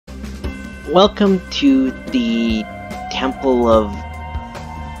Welcome to the Temple of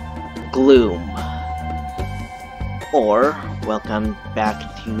Gloom, or welcome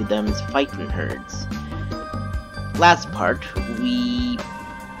back to them's Fightin herds. Last part, we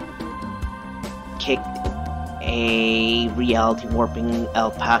kicked a reality warping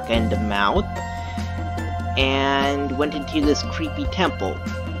alpaca in the mouth and went into this creepy temple.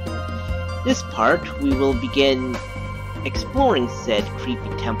 This part, we will begin exploring said creepy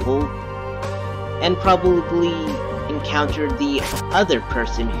temple and probably encounter the other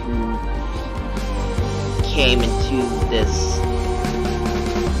person who came into this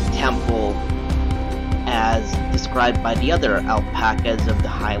temple as described by the other alpacas of the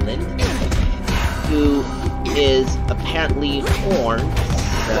highland, who is apparently horned,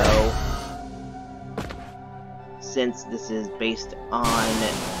 so since this is based on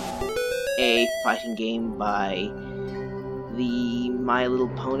a fighting game by the My Little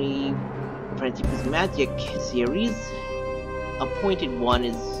Pony Friendship's Magic series, Appointed One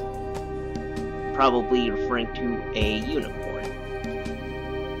is probably referring to a unicorn.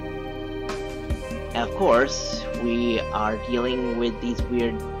 Of course, we are dealing with these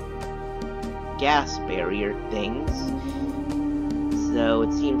weird gas barrier things, so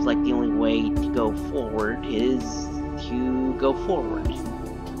it seems like the only way to go forward is to go forward.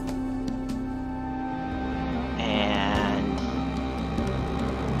 And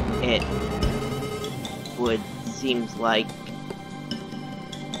it seems like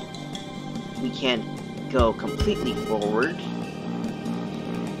we can't go completely forward,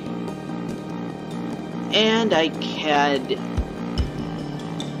 and I could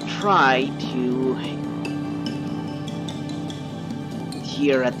try to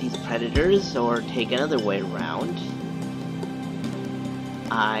tear at these predators or take another way around.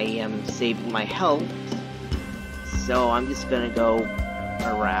 I am saving my health, so I'm just gonna go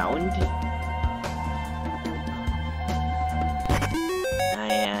around.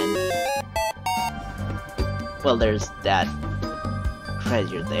 Well, there's that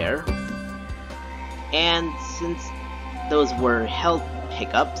treasure there. And since those were health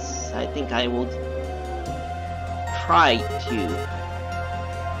pickups, I think I will try to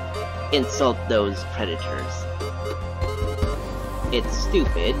insult those predators. It's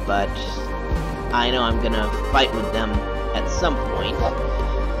stupid, but I know I'm gonna fight with them at some point.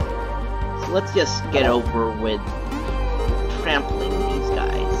 So let's just get over with trampling these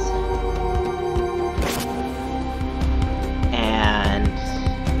guys.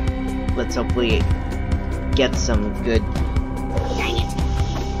 Let's hopefully get some good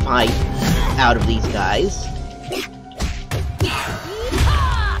fight out of these guys.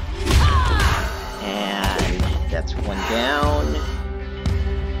 And that's one down.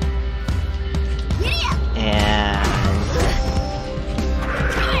 And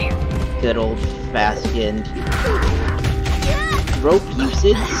good old-fashioned rope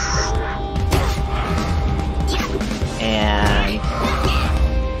usage. And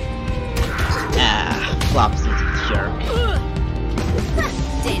Flopsy's jerk.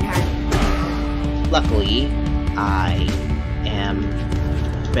 Luckily, I am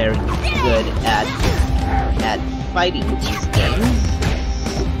very good at fighting these things,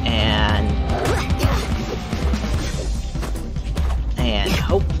 and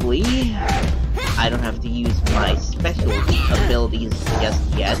hopefully I don't have to use my special abilities just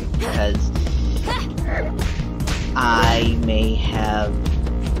yet, because I may have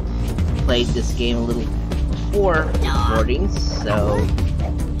played this game a little before recording, so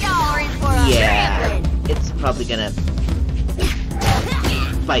yeah, it's probably gonna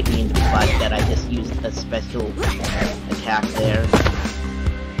fight me in the butt that I just used a special attack there.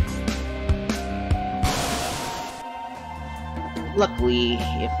 Luckily,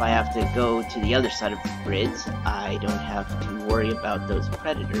 if I have to go to the other side of the bridge, I don't have to worry about those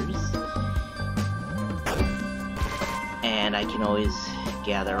predators, and I can always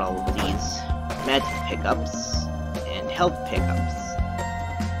gather all of these magic pickups and health pickups.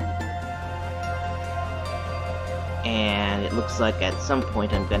 And it looks like at some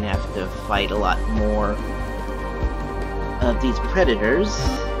point I'm gonna have to fight a lot more of these predators.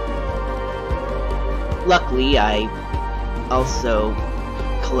 Luckily, I also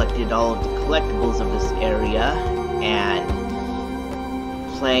collected all of the collectibles of this area, and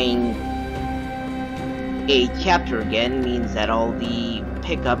playing a chapter again means that all the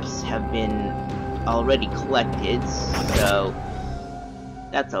pickups have been already collected, so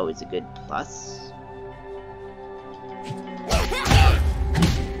that's always a good plus.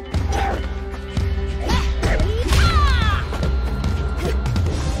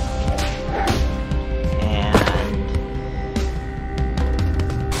 And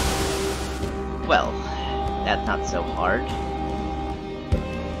Well, that's not so hard.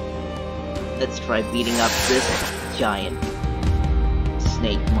 Let's try beating up this giant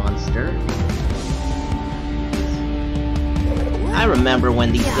snake monster. I remember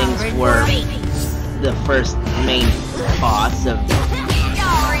when these things were the first main boss of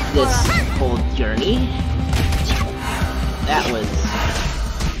this whole journey. That was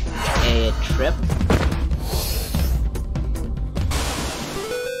a trip.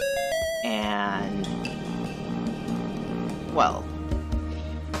 And, well,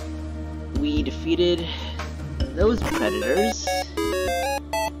 we defeated those predators,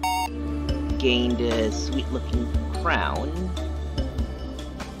 gained a sweet-looking crown.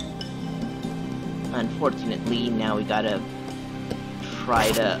 Unfortunately, now we gotta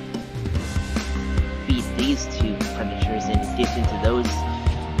try to beat these two predators in addition to those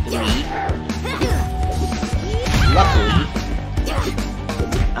three. Luckily,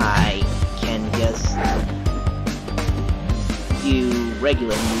 I can just do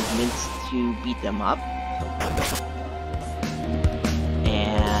regular movements to beat them up.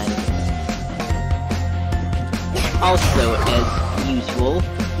 And also, as usual,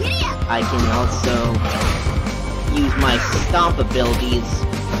 I can also use my stomp abilities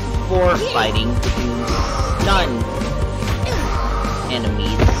for fighting to stun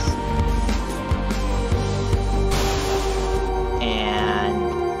enemies. And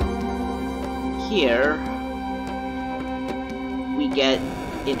here we get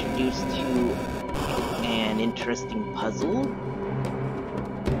introduced to an interesting puzzle,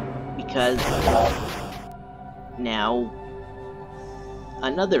 because now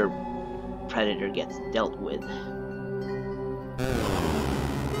another predator gets dealt with.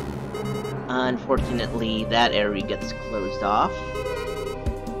 Unfortunately, that area gets closed off,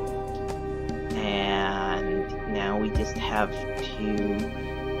 and now we just have to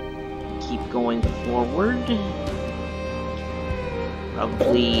keep going forward.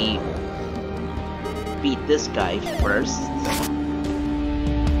 Probably beat this guy first,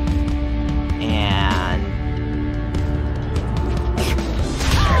 and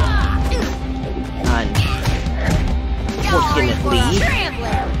unfortunately,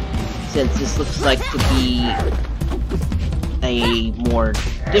 since this looks like to be a more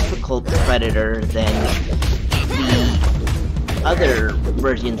difficult predator than the other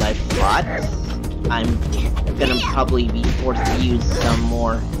versions I've fought, I'm gonna probably be forced to use some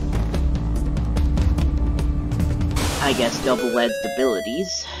more, I guess, double-edged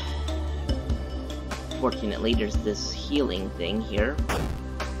abilities. Fortunately, there's this healing thing here.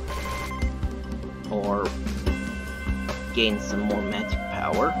 Or gain some more magic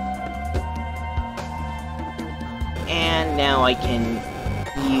power. And now I can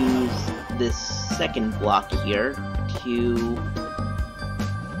use this second block here to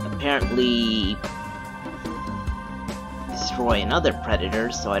apparently destroy another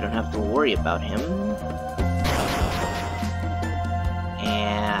predator, so I don't have to worry about him.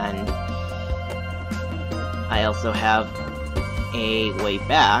 And I also have a way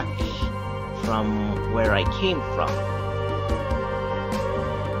back from where I came from.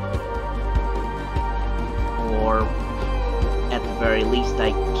 Or, at the very least,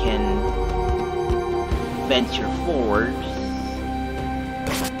 I can venture forward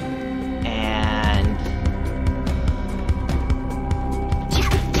and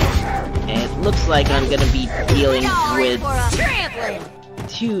it looks like I'm gonna be dealing with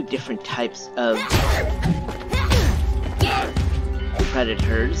two different types of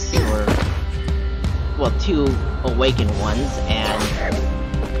predators, or, well, two awakened ones and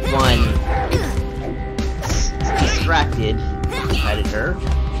one distracted predator.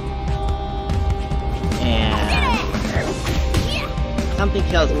 And something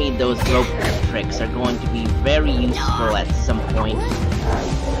tells me those rope tricks are going to be very useful at some point.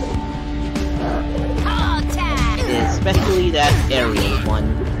 Especially that aerial one.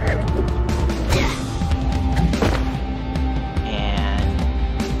 And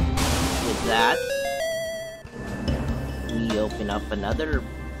with that, we open up another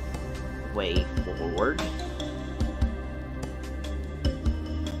way forward.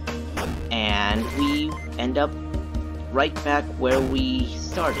 And we end up right back where we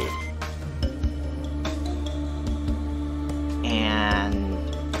started. And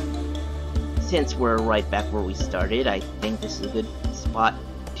since we're right back where we started, I think this is a good spot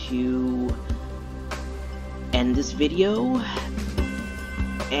to end this video.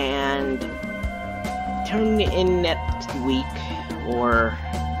 And tune in next week, or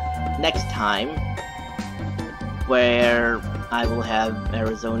next time, where I will have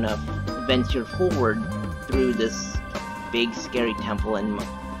Arizona venture forward through this big scary temple and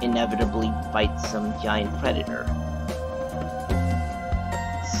inevitably fight some giant predator.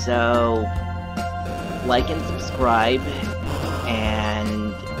 So, like and subscribe,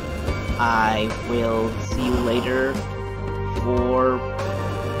 and I will see you later for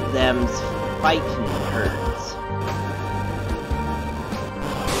them's Fightin herd.